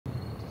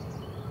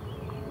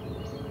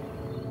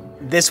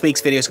This week's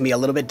video is going to be a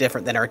little bit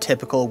different than our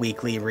typical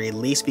weekly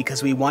release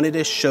because we wanted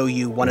to show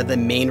you one of the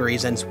main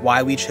reasons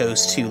why we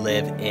chose to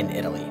live in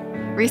Italy.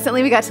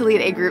 Recently, we got to lead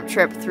a group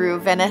trip through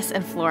Venice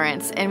and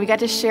Florence, and we got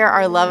to share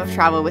our love of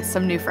travel with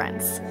some new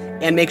friends.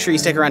 And make sure you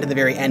stick around to the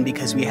very end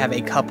because we have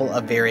a couple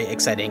of very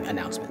exciting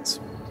announcements.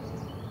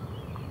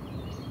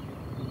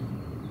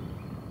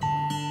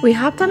 We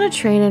hopped on a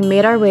train and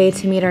made our way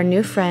to meet our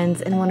new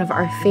friends in one of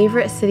our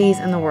favorite cities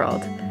in the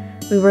world.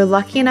 We were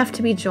lucky enough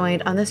to be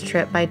joined on this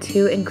trip by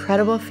two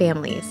incredible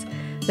families,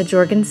 the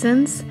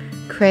Jorgensens,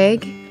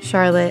 Craig,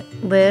 Charlotte,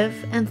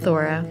 Liv, and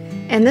Thora,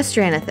 and the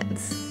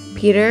Stranathans,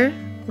 Peter,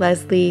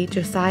 Leslie,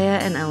 Josiah,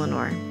 and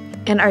Eleanor,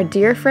 and our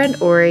dear friend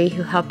Ori,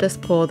 who helped us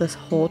pull this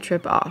whole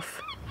trip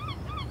off.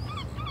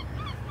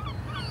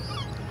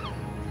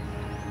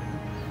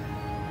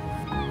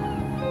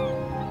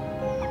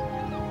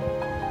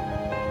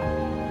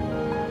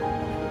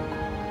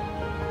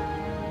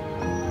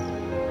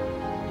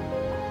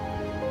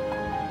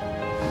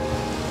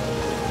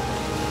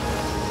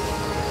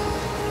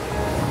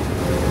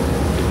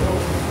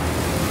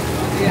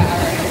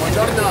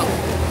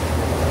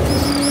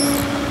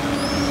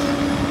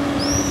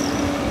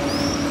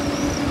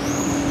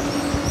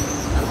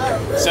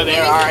 So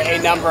there are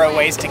a number of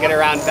ways to get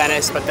around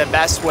Venice, but the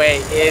best way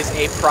is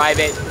a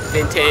private,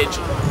 vintage,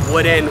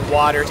 wooden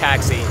water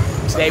taxi.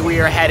 Today we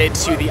are headed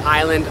to the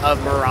island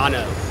of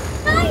Murano.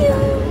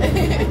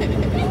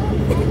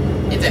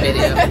 It's a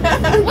video.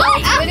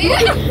 What?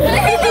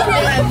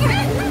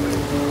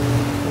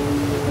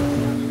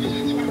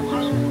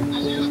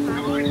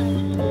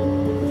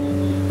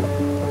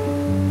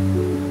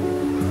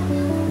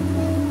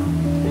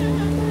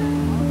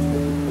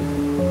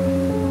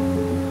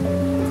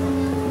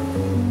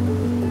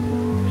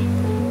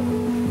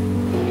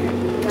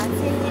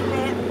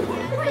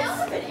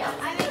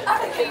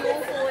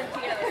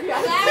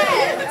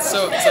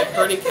 So it's like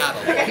herding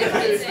cattle.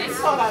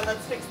 Hold on,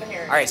 let's fix the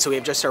hair. All right, so we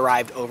have just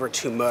arrived over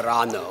to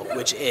Murano,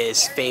 which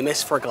is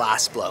famous for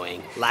glass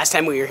blowing. Last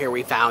time we were here,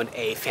 we found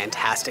a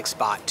fantastic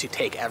spot to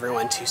take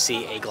everyone to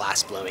see a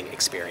glass blowing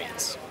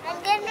experience.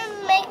 I'm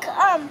gonna make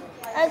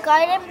a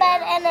garden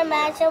bed and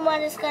imagine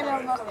what it's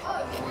gonna look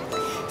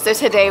like. So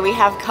today we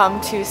have come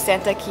to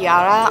Santa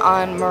Chiara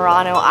on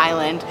Murano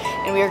Island,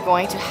 and we are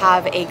going to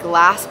have a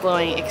glass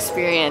blowing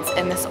experience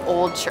in this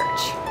old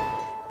church.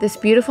 This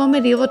beautiful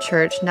medieval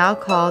church, now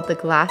called the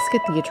Glass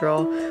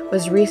Cathedral,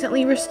 was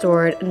recently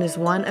restored and is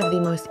one of the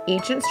most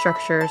ancient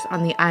structures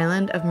on the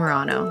island of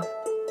Murano.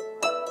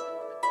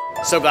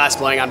 So glass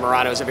blowing on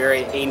Murano is a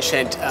very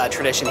ancient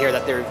tradition here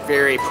that they're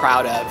very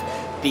proud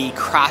of. The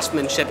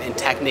craftsmanship and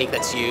technique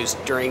that's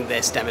used during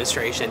this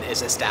demonstration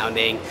is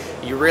astounding.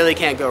 You really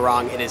can't go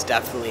wrong. It is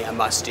definitely a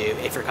must-do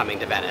if you're coming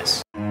to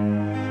Venice.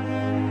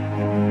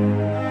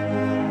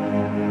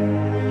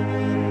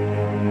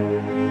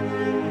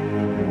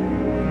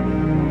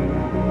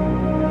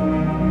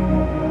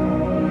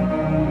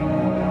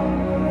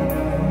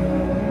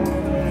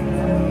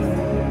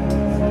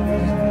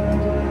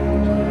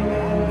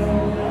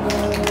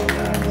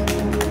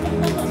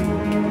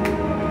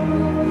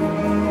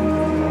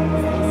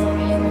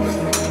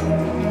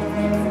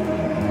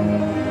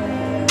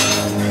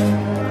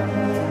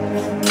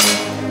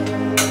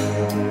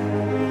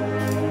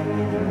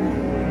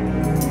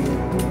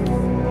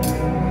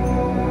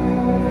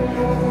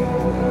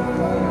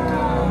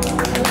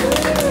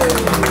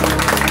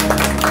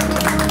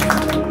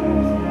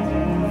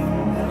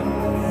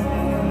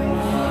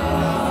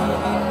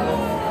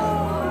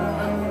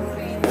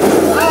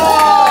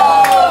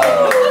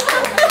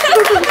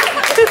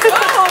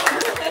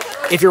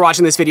 If you're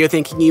watching this video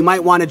thinking you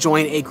might want to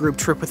join a group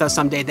trip with us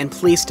someday, then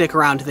please stick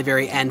around to the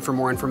very end for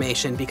more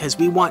information because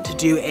we want to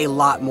do a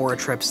lot more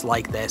trips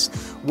like this,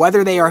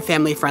 whether they are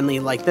family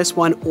friendly like this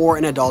one or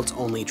an adults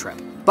only trip.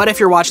 But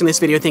if you're watching this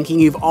video thinking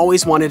you've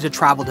always wanted to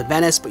travel to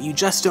Venice, but you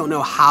just don't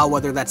know how,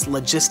 whether that's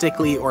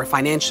logistically or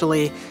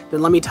financially,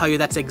 then let me tell you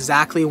that's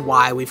exactly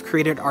why we've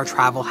created our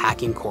travel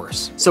hacking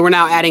course. So we're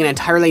now adding an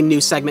entirely new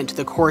segment to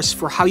the course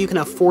for how you can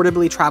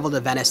affordably travel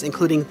to Venice,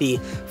 including the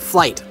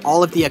flight,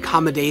 all of the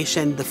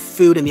accommodation, the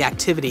food, and the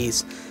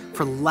activities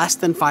for less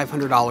than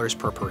 $500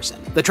 per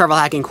person. The travel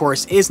hacking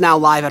course is now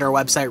live at our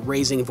website,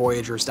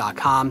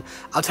 raisingvoyagers.com.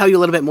 I'll tell you a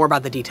little bit more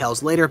about the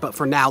details later, but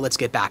for now, let's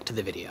get back to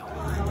the video.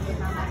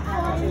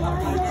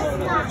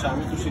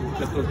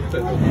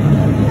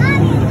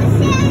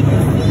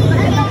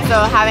 So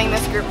having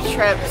this group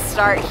trip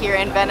start here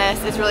in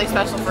Venice is really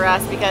special for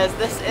us because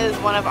this is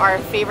one of our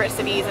favorite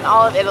cities in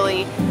all of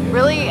Italy,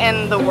 really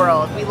in the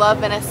world. We love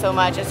Venice so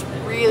much. It's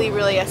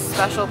really a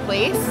special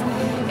place.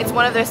 It's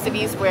one of those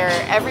cities where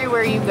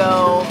everywhere you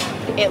go,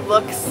 it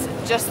looks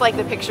just like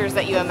the pictures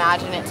that you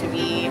imagine it to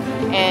be.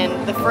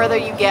 And the further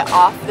you get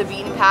off the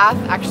beaten path,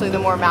 actually the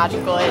more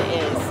magical it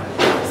is.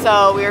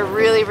 So we're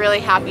really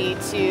happy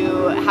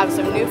to have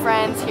some new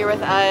friends here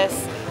with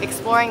us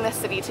exploring this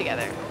city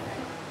together.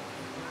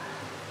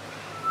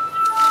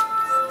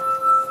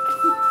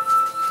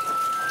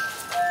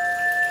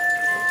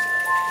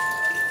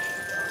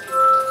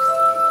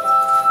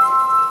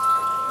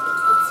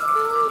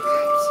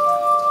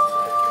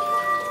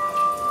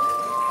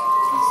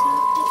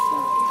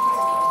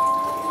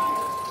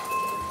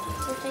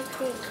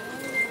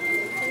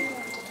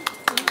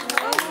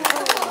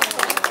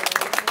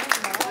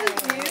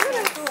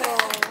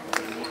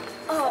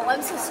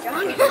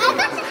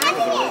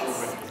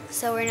 wrong.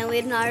 So we're in a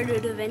Leonardo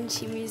da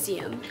Vinci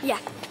museum. Yeah,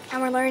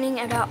 and we're learning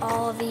about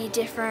all the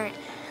different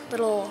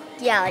little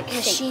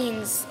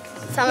machines.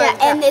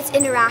 And it's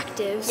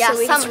interactive. Yeah,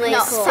 so some of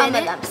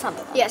them.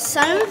 Yeah,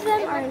 some of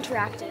them are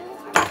interactive.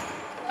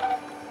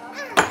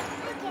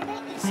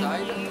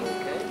 Side, okay.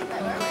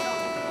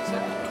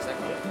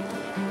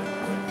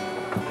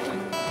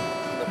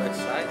 The back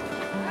side.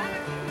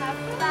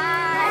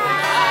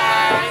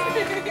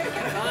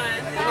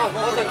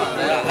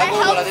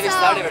 La devi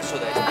stare verso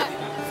destra.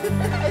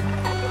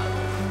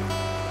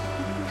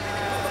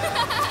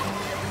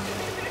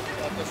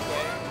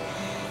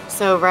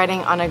 So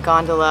riding on a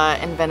gondola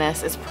in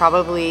Venice is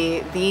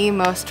probably the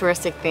most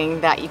touristic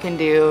thing that you can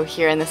do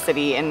here in the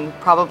city and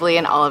probably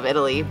in all of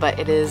Italy, but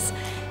it is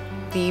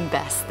the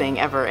best thing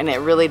ever and it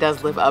really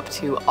does live up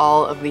to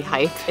all of the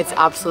hype. It's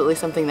absolutely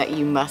something that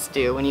you must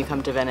do when you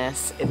come to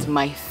Venice. It's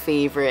my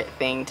favorite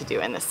thing to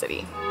do in the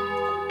city.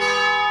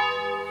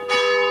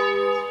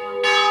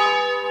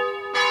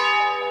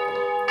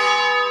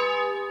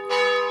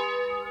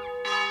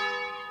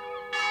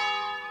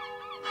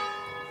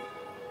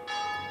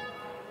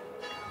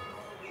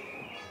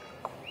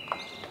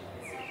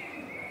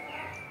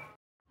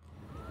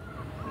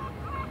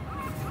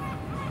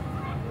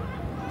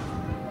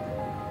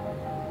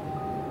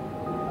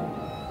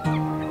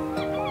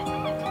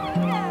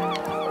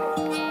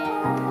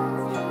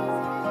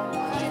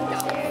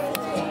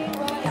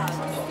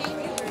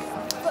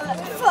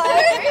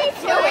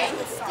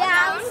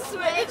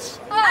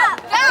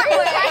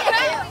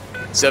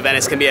 So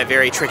Venice can be a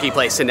very tricky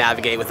place to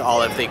navigate with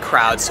all of the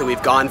crowds. So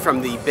we've gone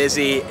from the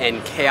busy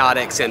and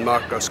chaotic San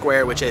Marco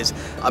Square, which is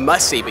a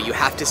must-see, but you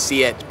have to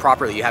see it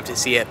properly. You have to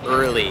see it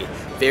early,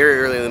 very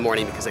early in the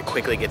morning because it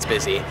quickly gets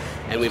busy.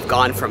 And we've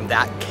gone from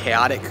that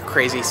chaotic,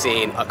 crazy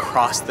scene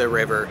across the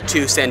river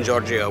to San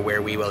Giorgio,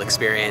 where we will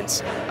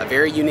experience a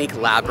very unique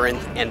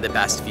labyrinth and the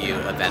best view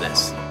of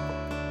Venice.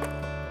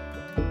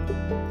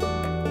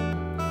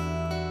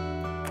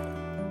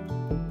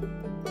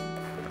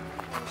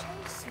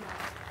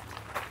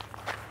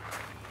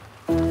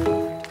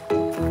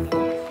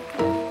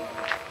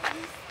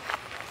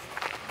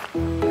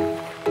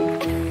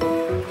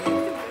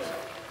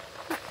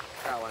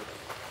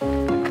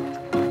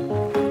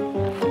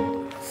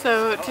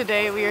 So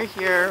today we are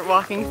here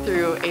walking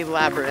through a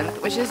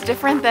labyrinth, which is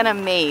different than a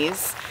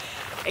maze.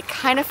 It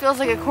kind of feels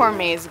like a corn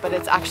maze, but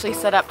it's actually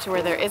set up to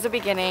where there is a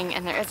beginning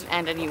and there is an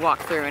end and you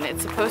walk through, and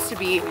it's supposed to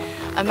be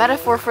a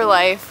metaphor for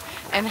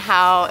life and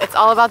how it's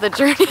all about the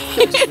journey.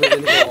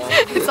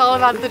 It's all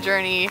about the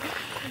journey,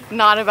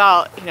 not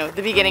about, you know,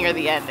 the beginning or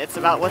the end. It's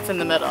about what's in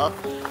the middle.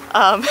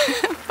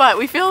 But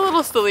we feel a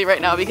little silly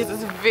right now because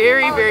it's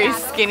very, very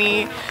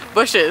skinny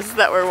bushes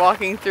that we're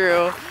walking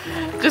through,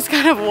 just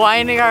kind of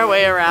winding our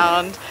way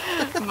around.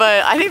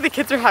 But I think the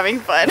kids are having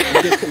fun.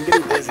 I'm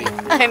getting busy.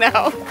 I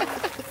know.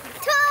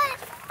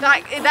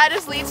 That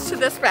just leads to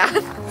this path.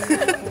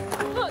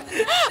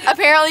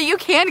 Apparently you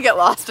can get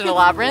lost in a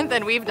labyrinth,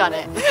 and we've done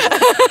it.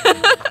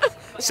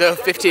 So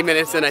 15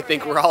 minutes in, I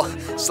think we're all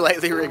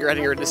slightly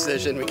regretting our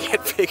decision. We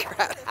can't figure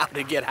out how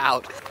to get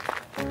out.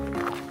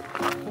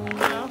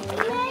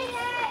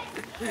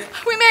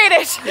 We made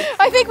it!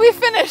 I think we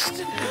finished!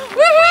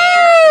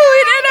 Woohoo!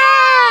 We did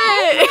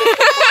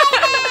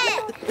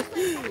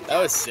it! That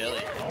was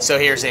silly. So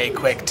here's a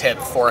quick tip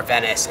for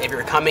Venice. If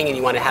you're coming and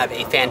you want to have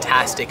a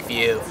fantastic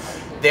view,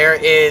 there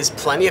is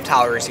plenty of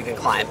towers you can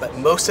climb, but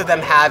most of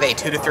them have a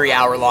 2 to 3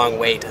 hour long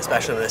wait,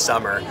 especially in the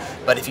summer.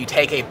 But if you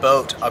take a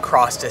boat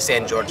across to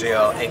San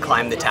Giorgio and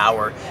climb the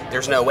tower,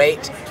 there's no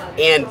wait,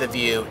 and the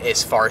view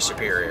is far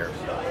superior.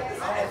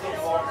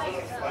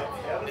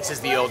 This is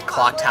the old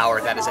clock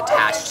tower that is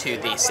attached to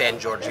the San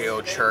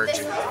Giorgio church,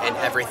 and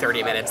every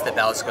 30 minutes the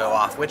bells go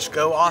off, which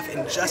go off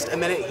in just a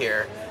minute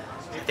here.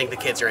 I think the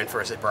kids are in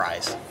for a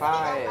surprise.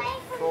 5,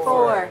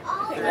 4,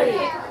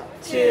 3,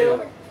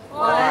 2,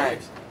 1.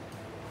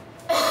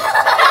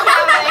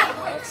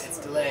 It's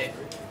delayed.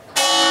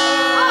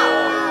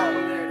 Oh,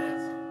 there it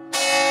is.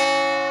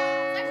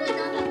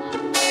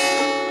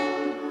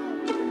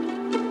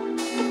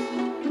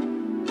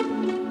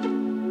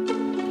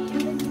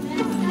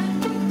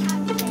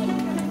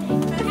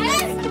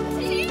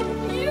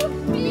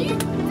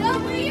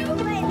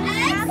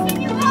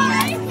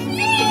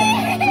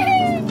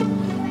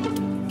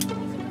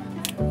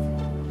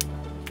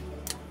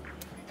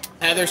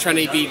 Heather's trying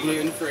to be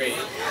gluten-free.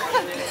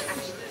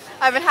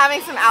 I've been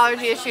having some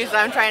allergy issues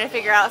that I'm trying to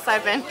figure out, so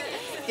I've been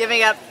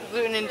giving up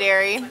gluten and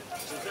dairy.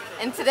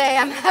 And today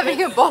I'm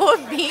having a bowl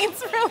of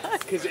beans for lunch.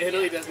 Because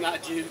Italy does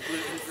not do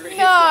gluten-free.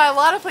 No, a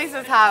lot of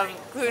places have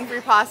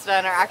gluten-free pasta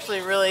and are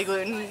actually really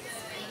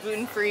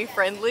gluten-free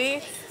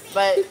friendly,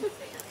 but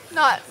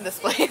not this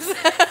place.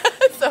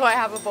 So I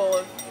have a bowl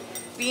of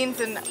beans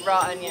and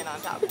raw onion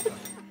on top.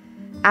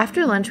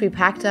 After lunch, we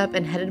packed up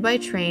and headed by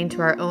train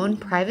to our own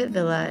private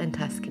villa in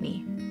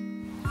Tuscany.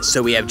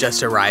 So we have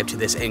just arrived to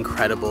this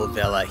incredible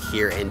villa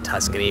here in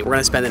Tuscany. We're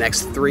gonna spend the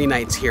next 3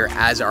 nights here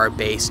as our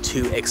base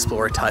to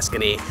explore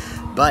Tuscany.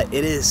 but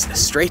it is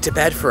straight to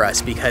bed for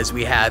us because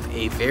we have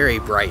a very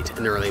bright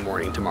and early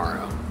morning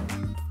tomorrow.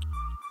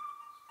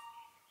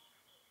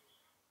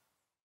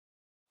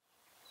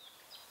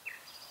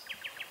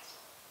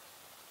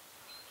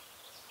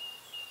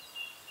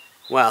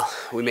 Well,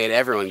 we made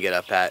everyone get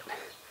up at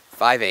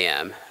 5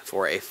 a.m.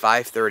 for a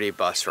 5:30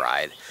 bus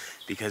ride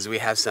because we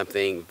have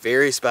something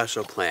very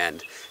special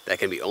planned that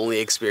can be only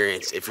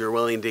experienced if you're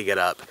willing to get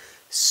up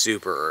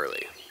super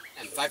early.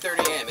 And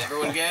 5:30 a.m.,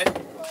 everyone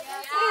good?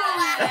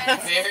 Yeah.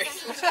 Very.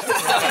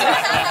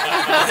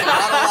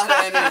 Not a lot of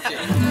energy.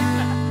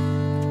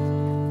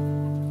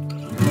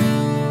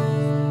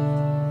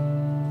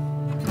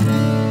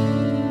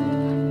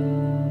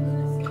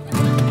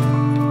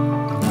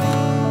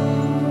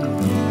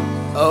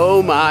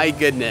 Oh my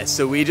goodness,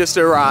 so we just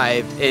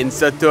arrived in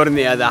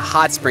Saturnia, the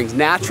hot springs,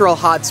 natural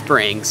hot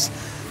springs.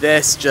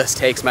 This just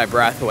takes my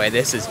breath away.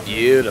 This is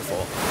beautiful.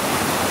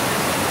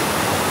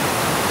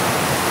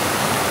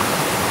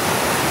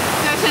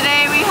 So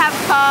today we have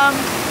come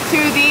to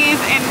these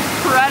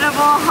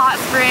incredible hot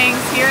springs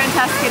here in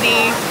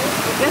Tuscany.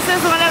 This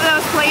is one of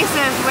those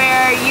places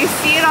where you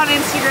see it on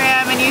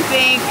Instagram and you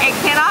think it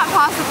cannot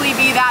possibly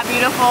be that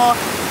beautiful.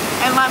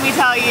 And let me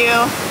tell you,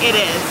 it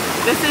is.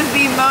 This is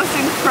the most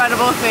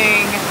incredible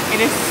thing. It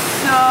is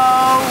so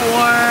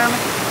warm,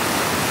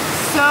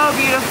 so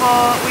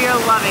beautiful. We are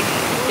loving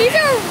it. These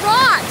are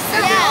rocks.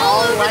 They're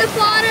all over the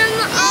bottom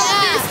of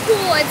this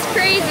pool. It's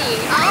crazy.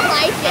 I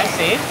like it.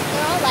 See?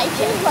 They all like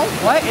it.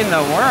 What in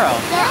the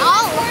world? They're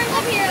all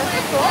up here.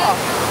 Cool.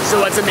 So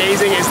what's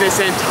amazing is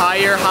this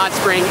entire hot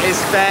spring is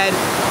fed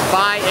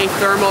by a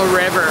thermal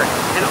river.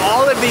 And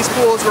all of these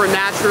pools were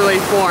naturally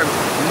formed.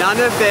 None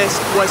of this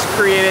was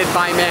created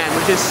by man,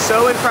 which is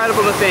so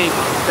incredible to think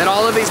that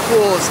all of these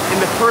pools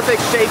in the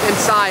perfect shape and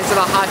size of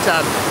a hot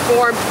tub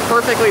formed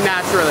perfectly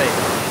naturally.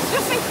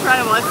 It's just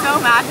incredible. It's so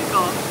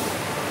magical.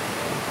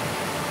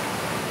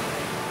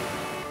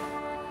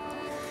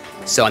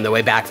 So on the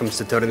way back from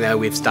Saturnia,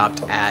 we've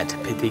stopped at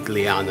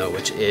Pitigliano,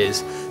 which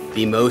is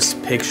the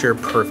most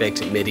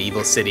picture-perfect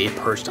medieval city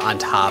perched on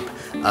top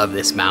of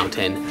this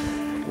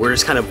mountain. We're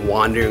just kind of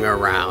wandering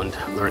around,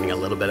 learning a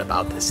little bit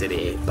about the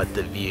city, but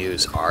the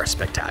views are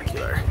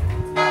spectacular.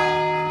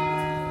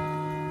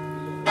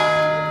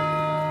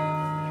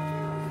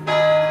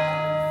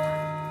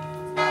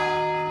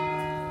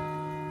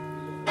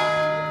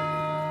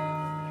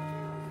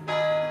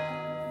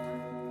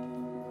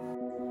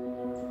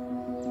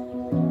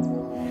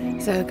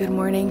 So good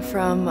morning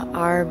from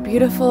our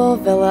beautiful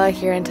villa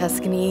here in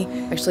Tuscany.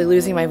 Actually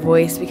losing my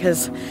voice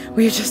because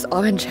we've just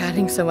all been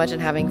chatting so much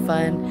and having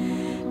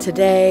fun.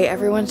 Today,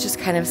 everyone's just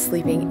kind of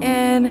sleeping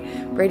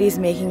in. Brady's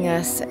making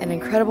us an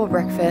incredible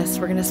breakfast.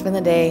 We're gonna spend the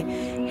day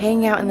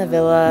hanging out in the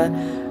villa,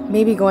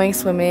 maybe going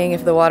swimming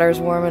if the water's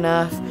warm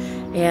enough,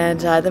 and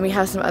then we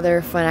have some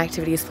other fun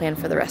activities planned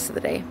for the rest of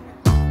the day.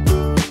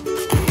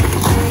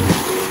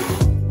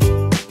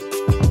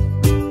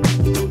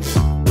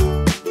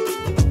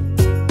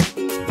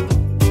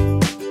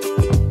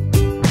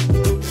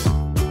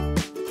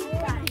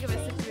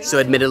 So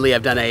admittedly,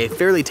 I've done a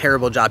fairly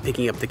terrible job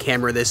picking up the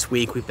camera this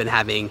week. We've been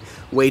having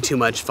way too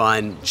much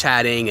fun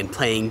chatting and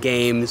playing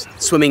games,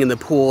 swimming in the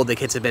pool. The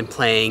kids have been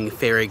playing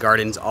fairy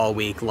gardens all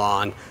week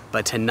long.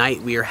 But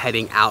tonight we are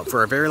heading out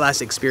for our very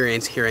last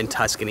experience here in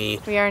Tuscany.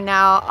 We are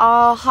now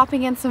all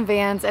hopping in some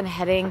vans and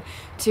heading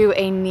to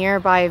a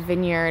nearby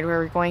vineyard where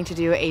we're going to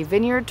do a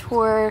vineyard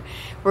tour.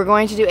 We're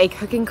going to do a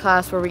cooking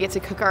class where we get to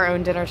cook our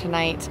own dinner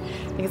tonight.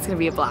 I think it's gonna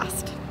be a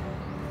blast.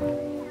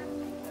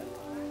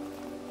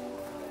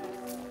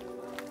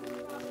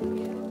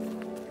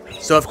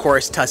 So of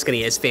course,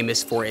 Tuscany is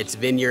famous for its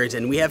vineyards,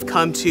 and we have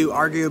come to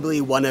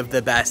arguably one of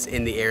the best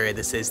in the area.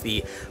 This is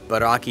the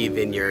Barocchi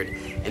vineyard.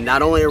 And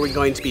not only are we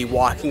going to be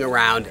walking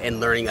around and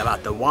learning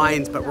about the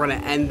wines, but we're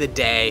gonna end the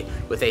day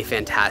with a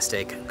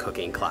fantastic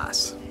cooking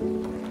class.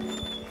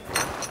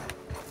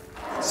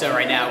 So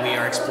right now we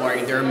are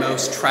exploring their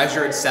most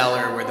treasured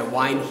cellar where the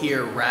wine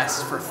here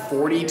rests for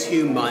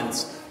 42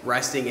 months,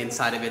 resting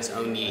inside of its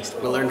own yeast.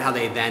 We'll learn how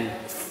they then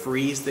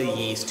freeze the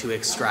yeast to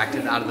extract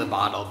it out of the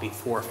bottle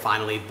before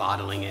finally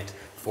bottling it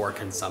for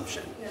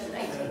consumption.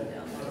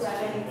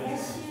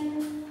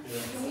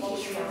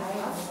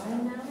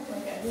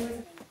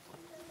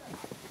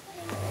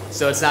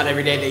 So it's not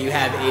every day that you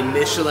have a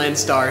Michelin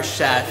star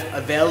chef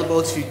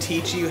available to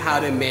teach you how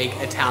to make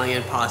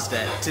Italian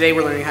pasta. Today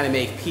we're learning how to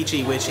make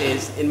pici, which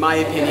is, in my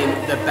opinion,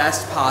 the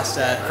best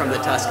pasta from the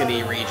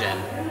Tuscany region.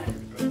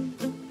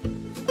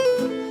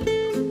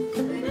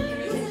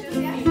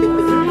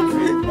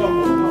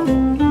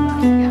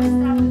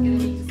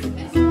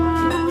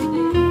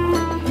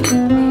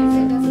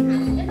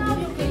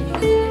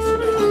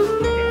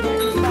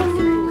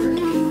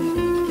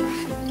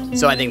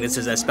 So I think this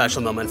is a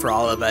special moment for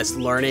all of us,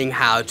 learning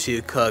how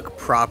to cook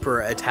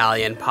proper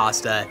Italian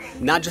pasta.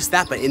 Not just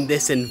that, but in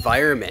this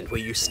environment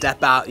where you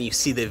step out and you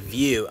see the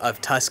view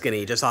of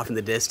Tuscany just off in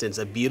the distance,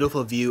 a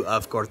beautiful view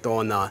of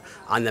Cortona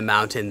on the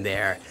mountain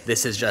there.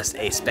 This is just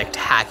a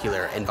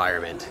spectacular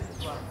environment.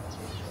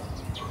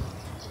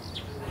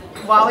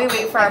 while we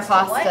wait for our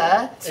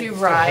pasta to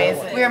rise,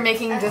 we are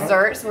making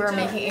desserts. We're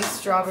making a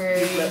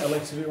strawberry.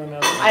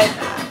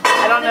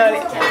 I don't know.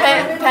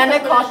 Panna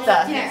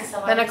cotta.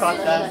 Panna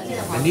cotta.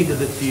 I need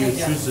that you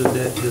choose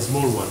the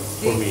small one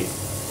for me,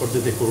 for the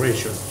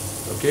decoration.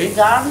 Okay?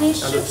 Garnish.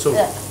 So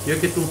you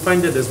get to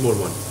find the small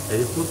one and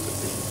you put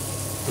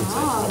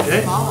inside.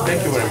 Okay?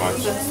 Thank you very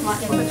much.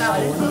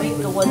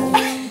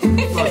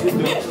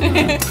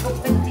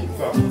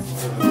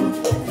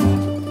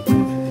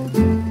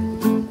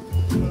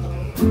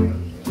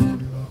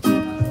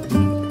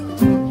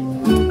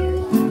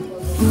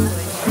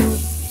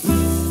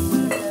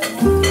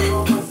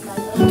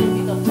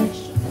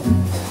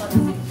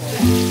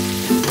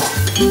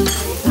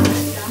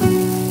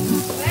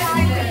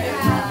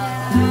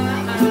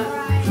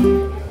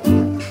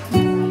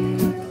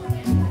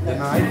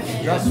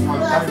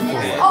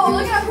 Oh,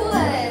 look how cool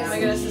that is. Oh my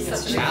goodness, this is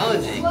such a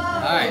Challenging.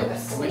 Alright,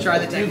 we try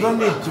the You technique. don't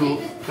need to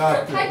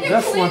cut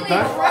just one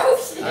time.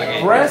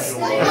 Okay. Press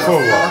and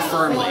forward.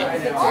 Firmly.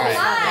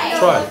 Alright.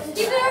 Try.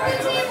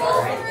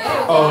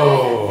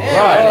 Oh,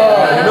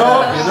 right. You know?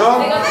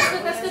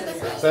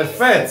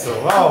 Perfetto.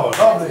 Wow,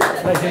 lovely.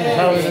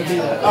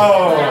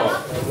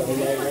 Oh.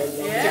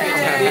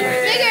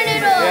 Bigger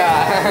noodle.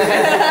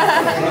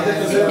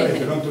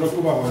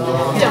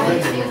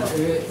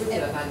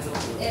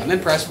 I'm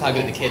impressed with how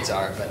good the kids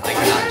are, but I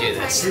cannot do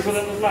this.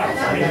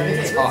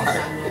 It's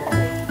hard.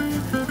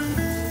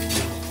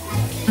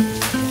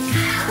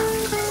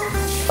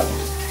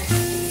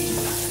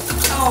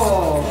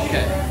 Oh.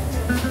 Okay.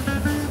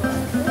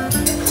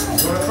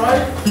 You want to try?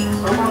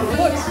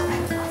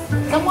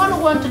 Someone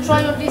want to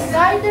try on this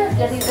side?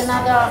 There is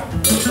another.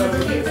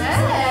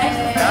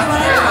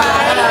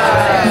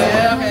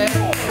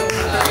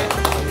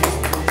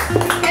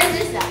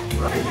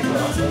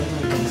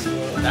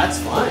 That's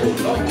fine.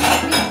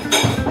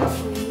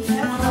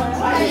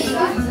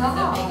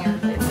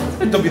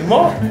 A little bit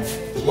more.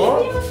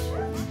 More.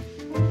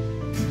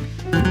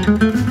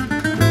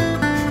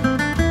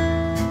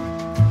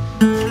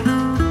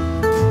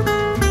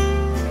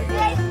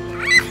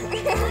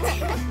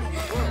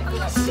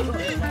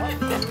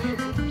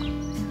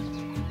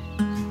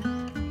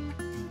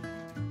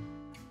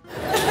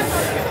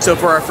 So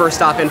for our first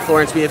stop in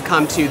Florence, we have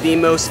come to the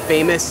most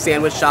famous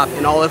sandwich shop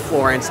in all of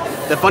Florence.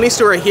 The funny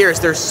story here is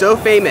they're so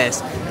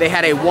famous, they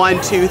had a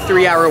 1, 2,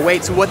 3 hour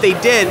wait. So what they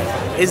did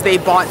is they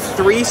bought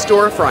 3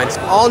 storefronts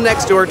all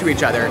next door to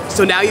each other.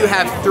 So now you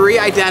have 3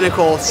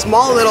 identical,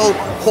 small little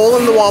hole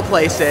in the wall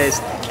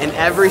places, and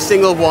every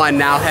single one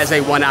now has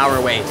a 1 hour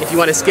wait. If you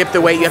want to skip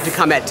the wait, you have to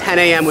come at 10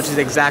 a.m., which is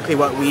exactly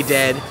what we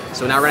did.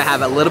 So now we're gonna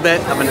have a little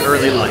bit of an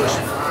early lunch.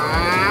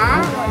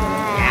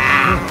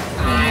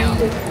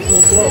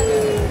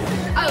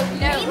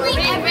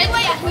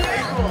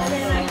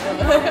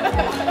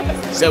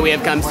 So we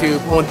have come to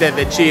Ponte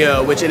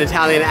Vecchio, which in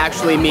Italian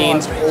actually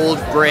means Old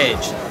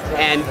Bridge.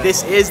 And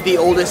this is the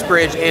oldest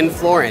bridge in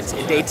Florence.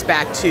 It dates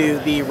back to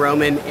the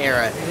Roman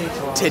era.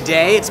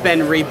 Today it's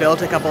been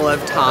rebuilt a couple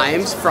of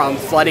times from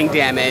flooding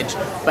damage,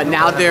 but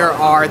now there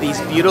are these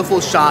beautiful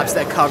shops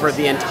that cover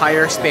the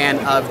entire span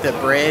of the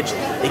bridge.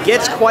 It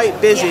gets quite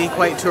busy,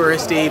 quite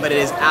touristy, but it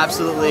is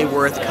absolutely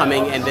worth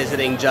coming and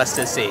visiting just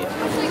to see.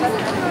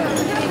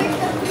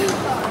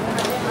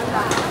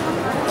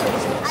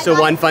 So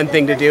one fun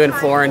thing to do in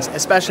Florence,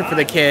 especially for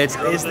the kids,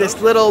 is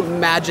this little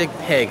magic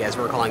pig, as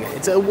we're calling it.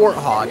 It's a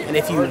warthog, and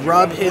if you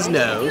rub his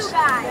nose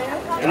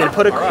and then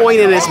put a coin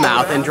in his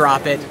mouth and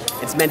drop it,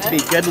 it's meant to be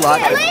good luck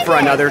for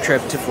another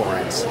trip to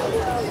Florence.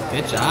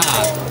 Good job.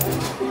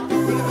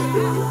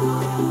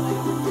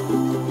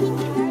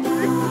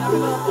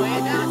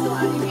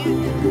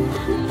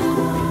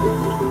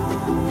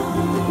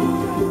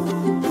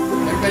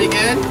 Everybody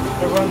good?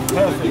 Everyone's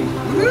perfect.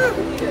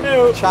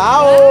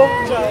 Ciao!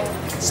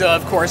 So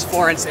of course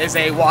Florence is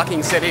a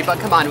walking city, but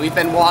come on, we've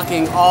been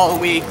walking all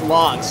week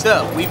long.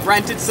 So we've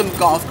rented some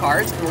golf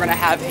carts, and we're gonna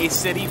have a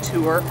city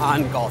tour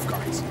on golf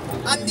carts.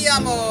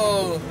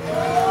 Andiamo!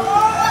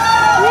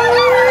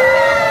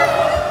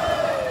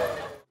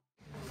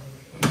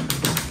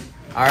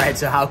 All right,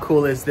 so how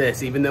cool is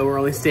this? Even though we're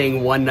only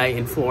staying one night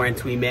in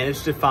Florence, we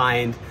managed to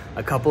find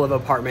a couple of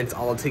apartments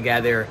all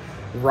together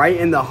right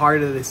in the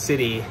heart of the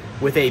city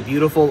with a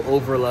beautiful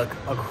overlook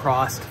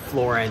across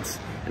Florence.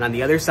 And on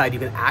the other side, you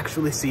can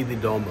actually see the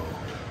Duomo.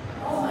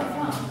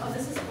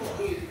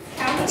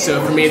 So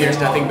for me, there's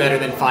nothing better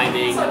than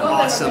finding an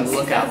awesome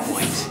lookout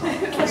point.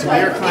 So we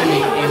are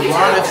climbing a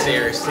lot of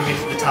stairs to get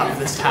to the top of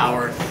this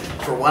tower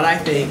for what I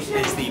think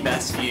is the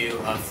best view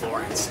of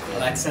Florence.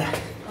 Alexa,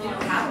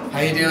 how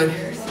you doing?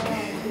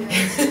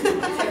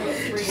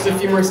 Just a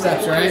few more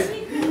steps, right?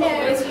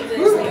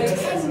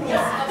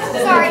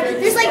 Sorry,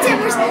 there's like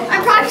 10%.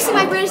 I'm practicing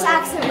my British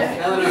accent.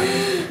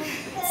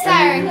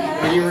 Sorry.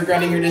 Are you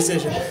regretting your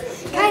decision?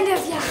 Kind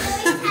of, yeah.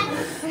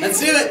 Let's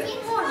do it.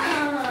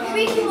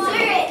 We can do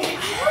it.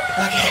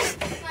 Okay,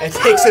 it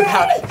takes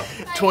about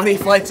 20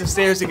 flights of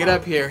stairs to get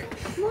up here.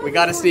 We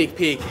got a sneak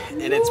peek,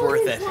 and it's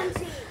worth it. Let's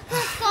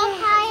go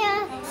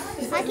higher.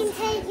 I can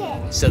take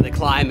it. So the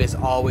climb is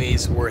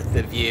always worth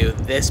the view.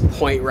 This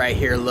point right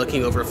here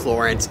looking over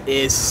Florence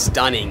is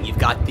stunning. You've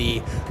got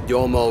the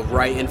Duomo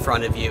right in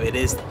front of you. It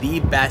is the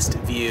best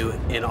view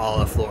in all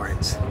of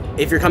Florence.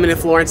 If you're coming to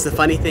Florence, the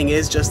funny thing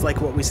is, just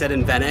like what we said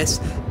in Venice,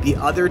 the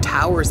other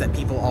towers that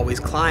people always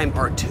climb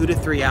are 2 to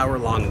 3 hour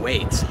long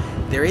waits.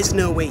 There is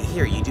no wait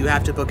here. You do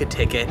have to book a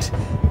ticket.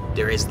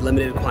 There is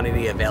limited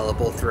quantity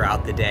available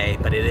throughout the day,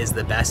 but it is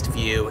the best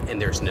view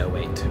and there's no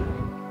wait.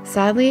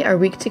 Sadly, our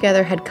week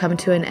together had come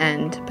to an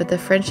end, but the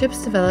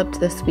friendships developed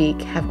this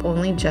week have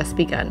only just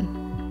begun.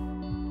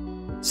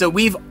 So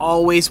we've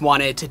always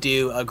wanted to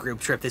do a group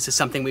trip. This is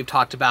something we've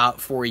talked about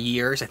for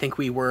years. I think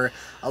we were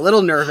a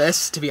little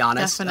nervous, to be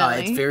honest.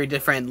 Definitely. It's very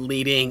different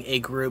leading a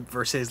group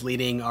versus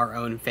leading our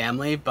own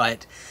family,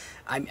 but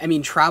I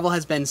mean, travel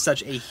has been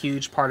such a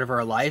huge part of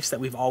our lives that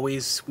we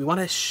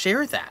want to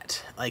share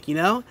that, like, you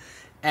know?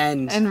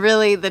 And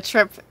really, the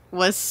trip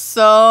was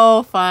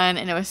so fun,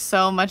 and it was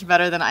so much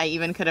better than I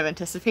even could have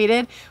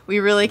anticipated. We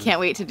really can't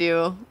wait to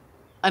do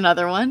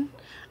another one.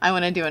 I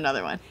want to do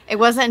another one. It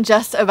wasn't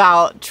just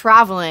about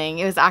traveling.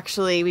 It was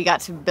actually, we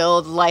got to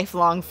build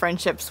lifelong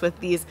friendships with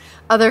these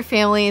other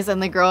families,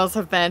 and the girls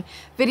have been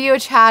video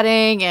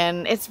chatting,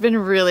 and it's been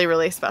really,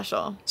 really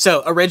special.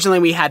 So originally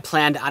we had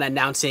planned on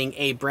announcing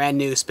a brand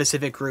new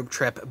specific group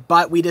trip,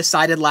 but we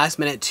decided last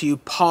minute to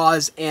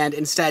pause and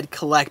instead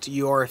collect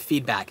your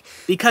feedback,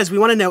 because we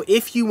want to know,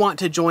 if you want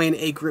to join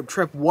a group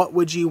trip, what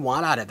would you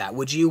want out of that?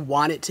 Would you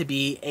want it to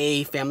be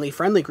a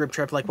family-friendly group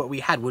trip like what we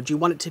had? Would you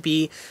want it to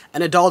be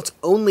an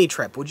adult-only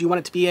trip? Would you want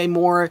it to be a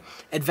more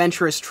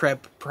adventurous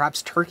trip,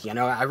 perhaps Turkey? I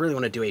know I really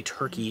want to do a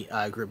Turkey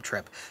group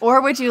trip. Or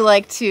would you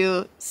like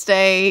to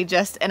stay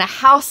just in a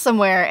house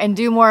somewhere and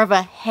do more of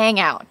a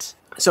hangout?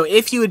 So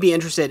if you would be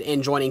interested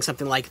in joining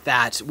something like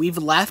that, we've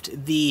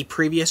left the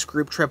previous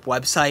group trip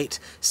website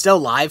still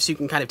live, so you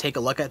can kind of take a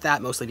look at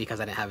that, mostly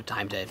because I didn't have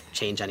time to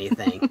change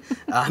anything.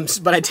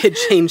 But I did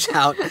change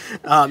out,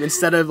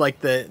 instead of like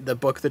the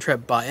book the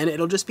trip button,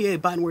 it'll just be a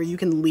button where you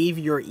can leave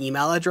your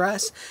email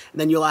address, and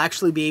then you'll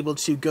actually be able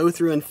to go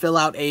through and fill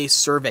out a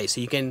survey,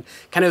 so you can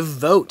kind of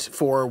vote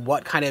for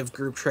what kind of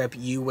group trip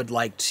you would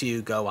like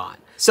to go on.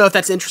 So if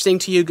that's interesting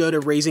to you, go to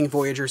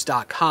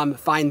raisingvoyagers.com,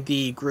 find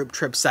the group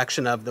trip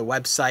section of the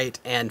website,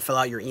 and fill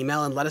out your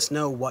email and let us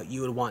know what you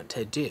would want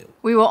to do.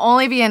 We will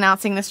only be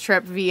announcing this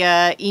trip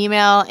via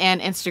email and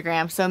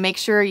Instagram, so make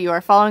sure you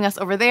are following us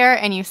over there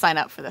and you sign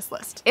up for this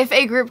list. If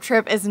a group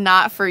trip is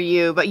not for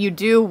you, but you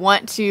do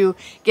want to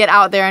get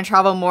out there and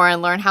travel more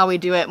and learn how we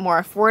do it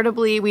more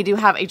affordably, we do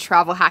have a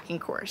travel hacking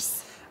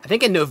course. I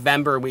think in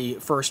November we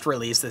first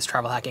released this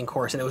travel hacking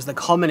course, and it was the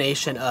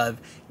culmination of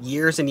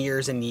years and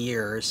years and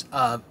years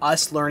of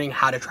us learning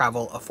how to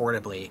travel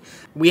affordably.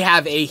 We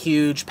have a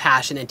huge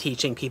passion in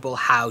teaching people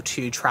how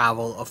to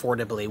travel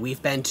affordably.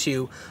 We've been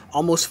to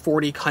almost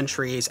 40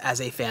 countries as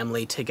a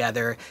family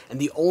together, and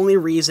the only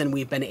reason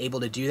we've been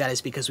able to do that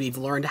is because we've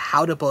learned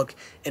how to book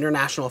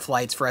international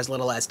flights for as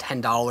little as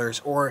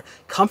 $10, or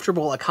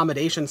comfortable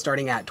accommodation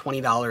starting at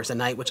 $20 a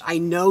night, which I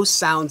know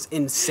sounds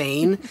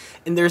insane.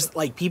 And there's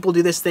like, people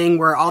do this thing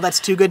where, oh, that's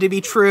too good to be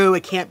true,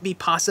 it can't be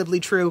possibly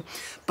true,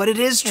 but it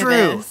is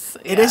true.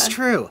 It is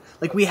true.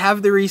 Like, we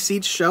have the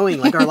receipts showing,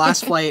 like our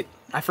last flight,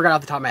 I forgot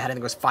off the top of my head, I think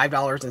it was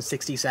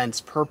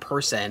 $5.60 per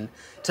person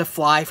to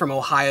fly from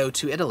Ohio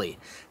to Italy.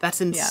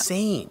 That's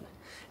insane.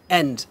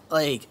 And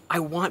like, I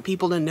want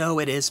people to know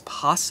it is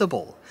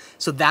possible.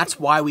 So that's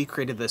why we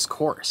created this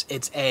course.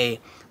 It's a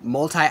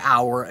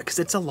multi-hour, because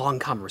it's a long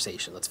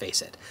conversation, let's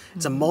face it.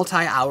 It's a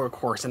multi-hour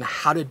course on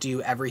how to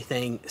do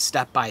everything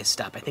step by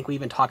step. I think we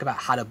even talk about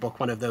how to book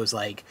one of those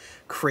like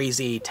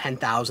crazy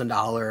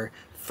 $10,000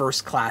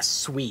 first class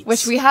suites.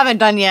 Which we haven't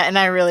done yet, and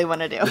I really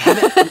want to do.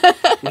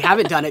 We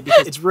haven't done it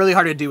because it's really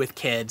hard to do with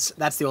kids.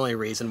 That's the only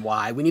reason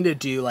why. We need to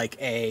do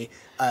like a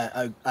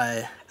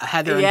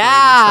Heather and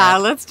yeah,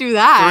 trip, let's do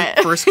that.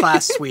 First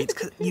class suites.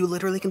 'Cause you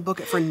literally can book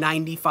it for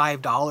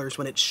 $95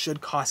 when it should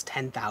cost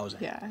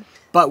 $10,000. Yeah.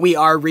 But we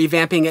are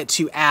revamping it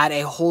to add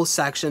a whole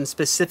section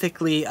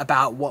specifically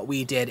about what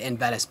we did in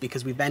Venice,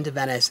 because we've been to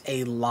Venice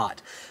a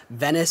lot.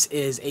 Venice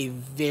is a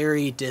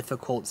very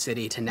difficult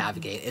city to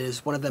navigate. It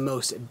is one of the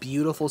most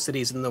beautiful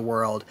cities in the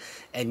world.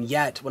 And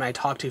yet, when I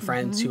talk to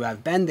friends who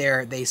have been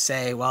there, they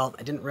say, well,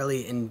 I didn't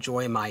really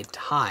enjoy my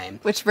time.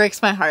 Which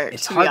breaks my heart,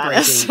 It's to be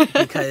heartbreaking honest.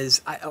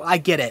 because I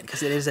get it,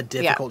 because it is a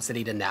difficult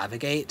city to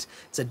navigate.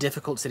 It's a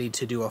difficult city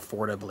to do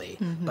affordably,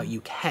 but you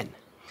can.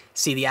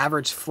 See, the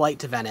average flight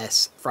to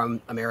Venice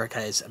from America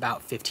is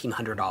about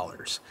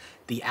 $1,500.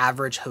 The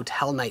average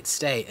hotel night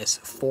stay is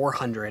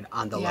 $400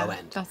 on the low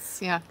end.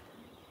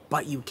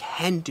 But you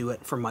can do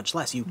it for much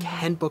less. You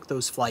can book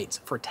those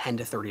flights for $10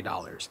 to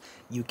 $30.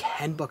 You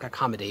can book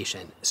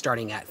accommodation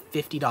starting at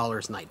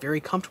 $50 a night, very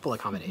comfortable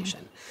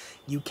accommodation.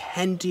 You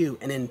can do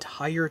an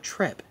entire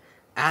trip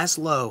as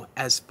low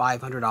as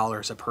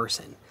 $500 a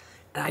person.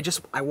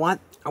 And I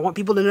want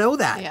people to know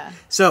that. Yeah.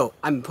 So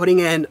I'm putting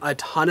in a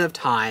ton of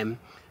time,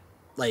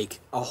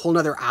 like a whole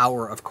nother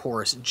hour of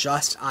course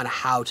just on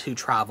how to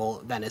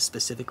travel Venice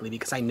specifically,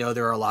 because I know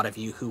there are a lot of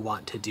you who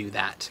want to do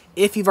that.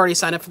 If you've already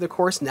signed up for the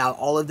course, now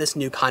all of this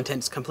new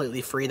content is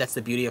completely free. That's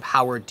the beauty of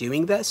how we're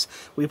doing this.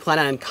 We plan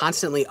on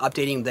constantly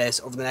updating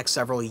this over the next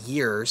several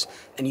years,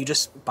 and you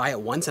just buy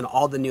it once and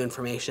all the new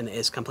information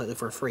is completely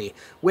for free,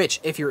 which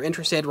if you're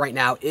interested right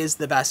now is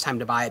the best time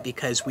to buy it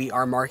because we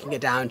are marking it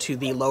down to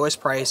the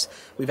lowest price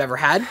we've ever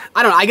had.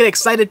 I don't know, I get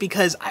excited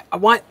because I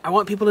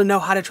want people to know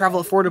how to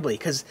travel affordably,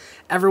 because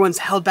everyone's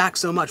held back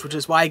so much, which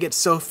is why I get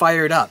so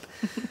fired up.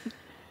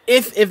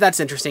 If that's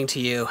interesting to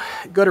you,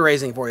 go to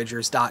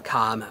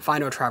raisingvoyagers.com,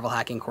 find our travel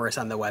hacking course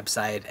on the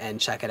website and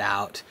check it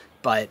out.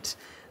 But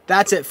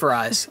that's it for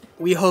us.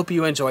 We hope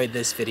you enjoyed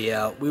this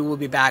video. We will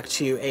be back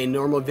to a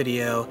normal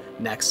video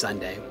next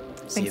Sunday.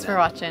 Thanks for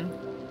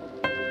watching.